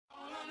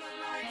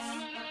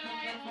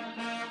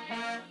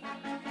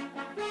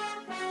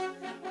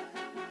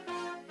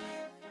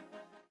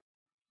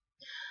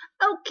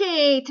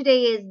Hey,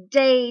 today is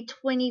day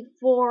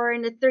 24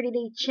 in the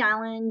 30-day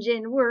challenge,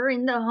 and we're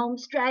in the home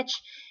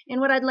stretch. And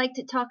what I'd like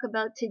to talk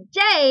about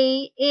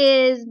today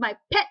is my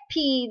pet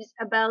peeves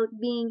about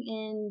being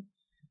in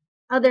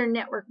other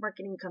network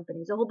marketing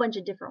companies, a whole bunch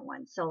of different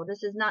ones. So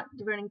this is not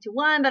running to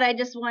one, but I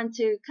just want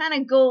to kind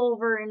of go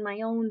over in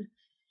my own.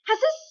 Has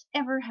this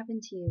ever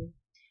happened to you?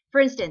 For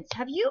instance,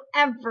 have you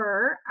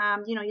ever,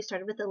 you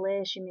started with a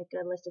list, you make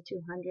a list of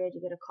 200, you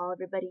got to call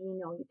everybody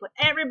you put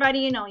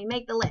everybody you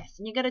make the list,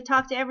 and you got to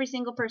talk to every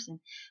single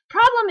person.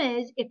 Problem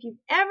is, if you've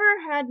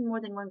ever had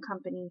more than one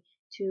company,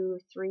 2,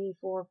 3,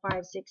 4,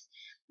 5, 6,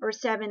 or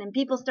 7, and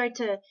people start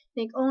to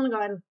think, oh my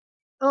God,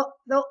 oh,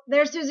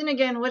 there's Susan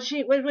again. What's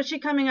she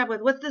coming up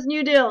with? What's this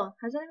new deal?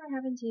 Has that ever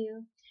happened to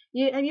you?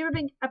 Have you ever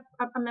been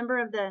a member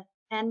of the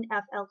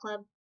NFL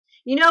club?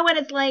 You know when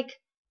it's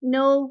like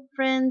no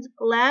friends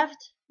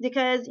left?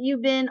 Because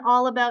you've been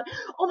all about,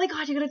 oh my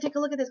God, you gotta take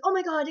a look at this. Oh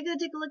my God, you gotta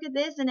take a look at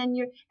this. And then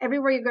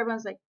everywhere you go,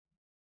 everyone's like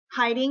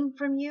hiding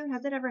from you.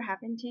 Has that ever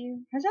happened to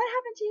you? Has that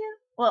happened to you?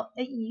 Well,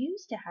 it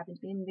used to happen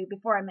to me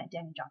before I met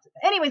Danny Johnson.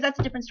 But anyways, that's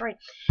a different story.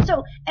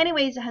 So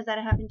anyways, has that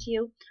happened to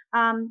you?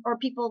 Or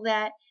people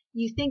that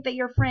you think that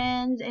you're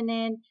friends, and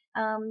then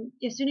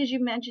as soon as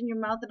you mention your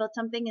mouth about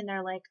something, and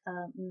they're like,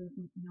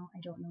 no, I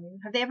don't know you.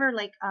 Have they ever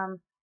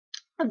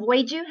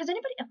avoid you? Has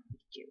anybody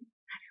avoided you?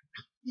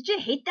 Did you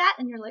hate that?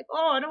 And you're like,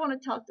 oh, I don't want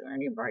to talk to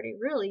anybody,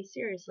 really,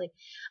 seriously.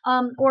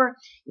 Or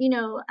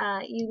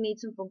you made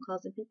some phone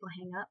calls and people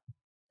hang up.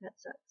 That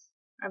sucks.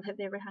 Or have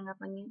they ever hung up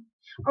on you?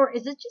 Or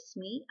is it just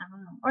me? I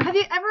don't know. Or have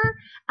you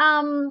ever,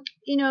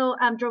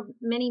 drove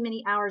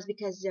many hours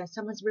because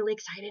someone's really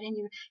excited and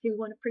you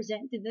want to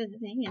present the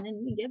thing, and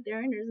then you get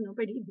there and there's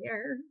nobody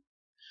there?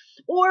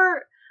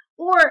 Or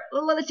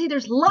let's say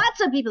there's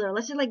lots of people there.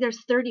 Let's say like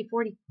there's 30,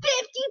 40, 50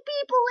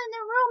 people in the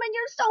room, and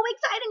you're so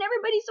excited and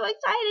everybody's so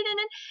excited, and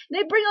then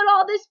they bring out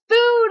all this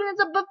food and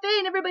it's a buffet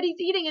and everybody's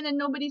eating, and then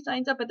nobody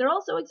signs up, but they're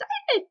all so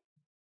excited.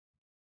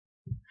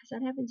 Has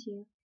that happened to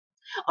you?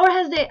 Or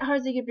has they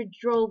ever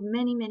drove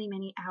many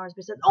hours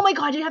but said, oh my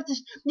God, you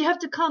have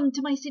to come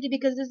to my city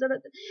because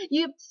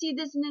you have to see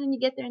this, and then you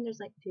get there and there's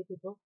like 2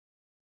 people.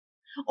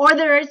 Or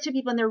there is 2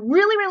 people and they're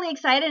really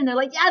excited and they're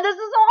like, yeah, this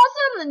is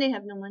awesome, and they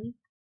have no money.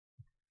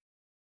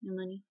 No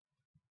money.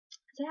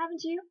 Has that happened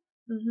to you?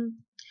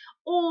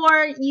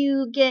 Or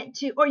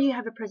you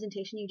have a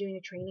presentation, you're doing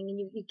a training, and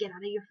you get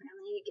out of your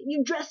family,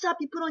 you dress up,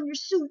 you put on your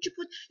suit,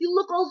 you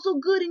look all so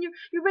good, and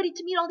you're ready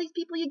to meet all these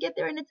people. You get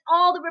there and it's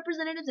all the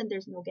representatives and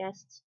there's no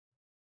guests.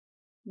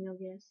 No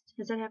guests.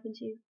 Has that happened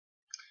to you?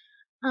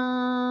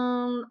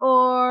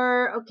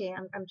 Okay,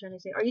 I'm trying to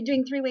say, are you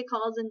doing 3-way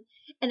calls and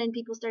then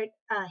people start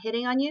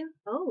hitting on you?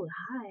 Oh,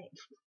 hi.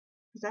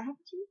 Has that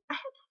happened to you? I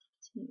have that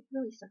happened to me. It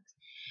really sucks.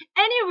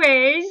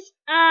 Anyways,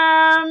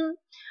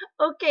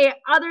 okay,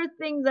 other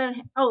things that,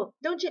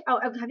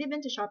 have you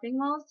been to shopping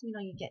malls?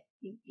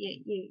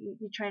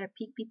 You try to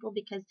pique people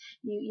because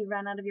you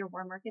ran out of your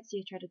warm market, so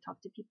you try to talk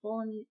to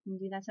people and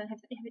do that. So have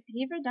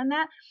you ever done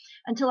that?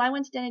 Until I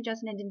went to Danny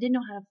Johnson and didn't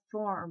know how to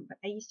form, but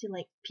I used to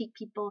pique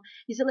people.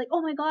 You said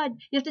oh my God,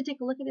 you have to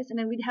take a look at this, and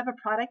then we'd have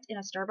a product in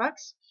a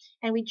Starbucks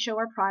and we'd show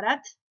our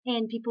product.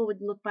 And people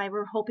would look by.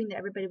 We're hoping that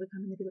everybody would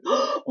come and they'd be like,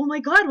 oh my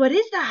God, what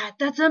is that?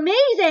 That's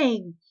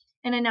amazing.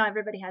 And then now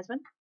everybody has one.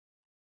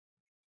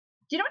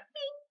 Do you know what I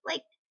mean?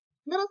 Like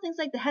little things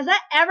like that. Has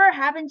that ever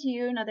happened to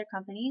you in other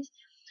companies?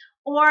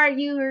 Or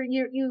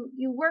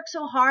you work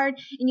so hard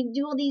and you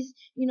do all these,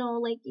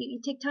 you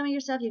take time of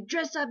yourself, you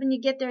dress up and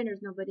you get there and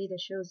there's nobody that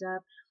shows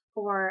up.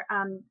 Or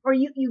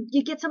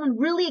you get someone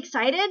really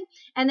excited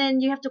and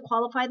then you have to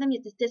qualify them. You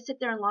have to just sit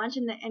there and launch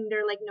and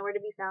they're like nowhere to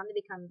be found. They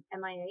become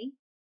MIA.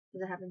 Does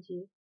that happen to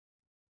you?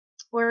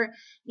 Or are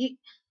you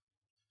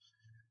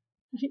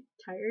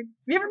tired?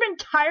 Have you ever been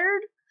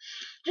tired?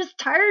 Just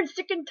tired,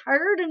 sick and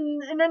tired,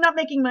 and then not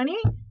making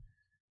money?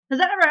 Has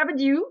that ever happened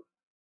to you?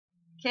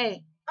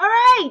 Okay. All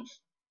right.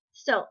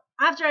 So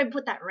after I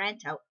put that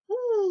rant out,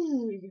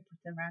 you can put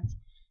the rant.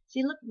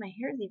 See, look, my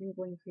hair is even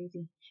going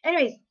crazy.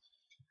 Anyways,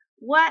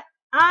 what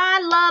I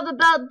love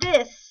about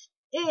this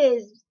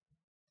is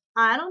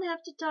I don't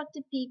have to talk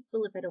to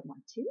people if I don't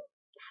want to.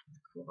 That's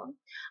cool.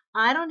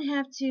 I don't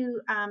have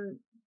to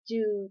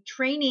do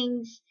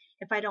trainings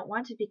if I don't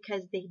want to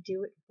because they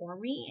do it for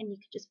me and you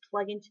could just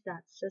plug into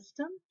that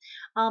system.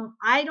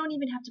 I don't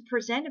even have to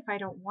present if I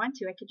don't want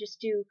to. I could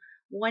just do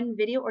one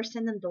video or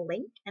send them the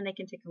link and they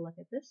can take a look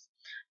at this.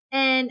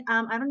 And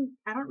I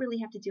don't really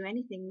have to do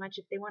anything much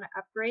if they want to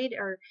upgrade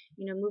or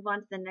move on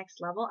to the next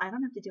level. I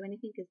don't have to do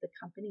anything because the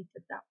company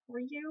did that for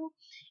you.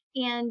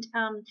 And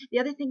the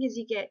other thing is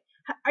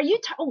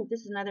this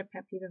is another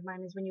pet peeve of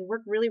mine is when you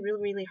work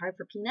really hard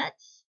for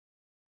peanuts.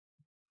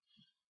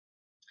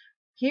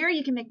 Here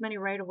you can make money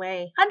right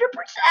away. 100%!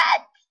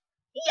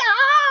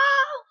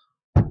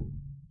 Yeah! Can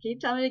you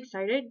tell me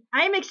excited?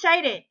 I'm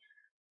excited.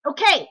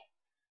 Okay,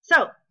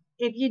 so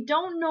if you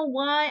don't know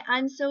why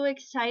I'm so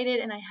excited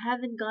and I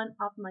haven't gone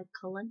off my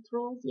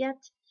cholesterol yet,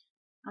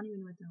 I don't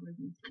even know what that word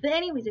means. But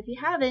anyways, if you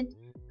haven't,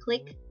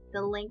 click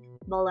the link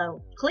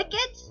below. Click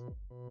it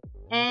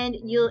and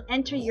you'll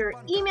enter your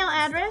email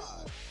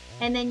address,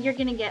 and then you're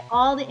gonna get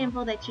all the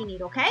info that you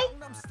need, okay?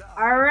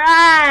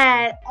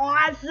 Alright,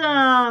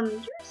 awesome!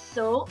 You're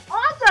so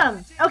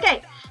awesome!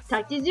 Okay,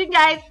 talk to you soon,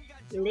 guys.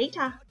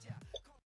 Later.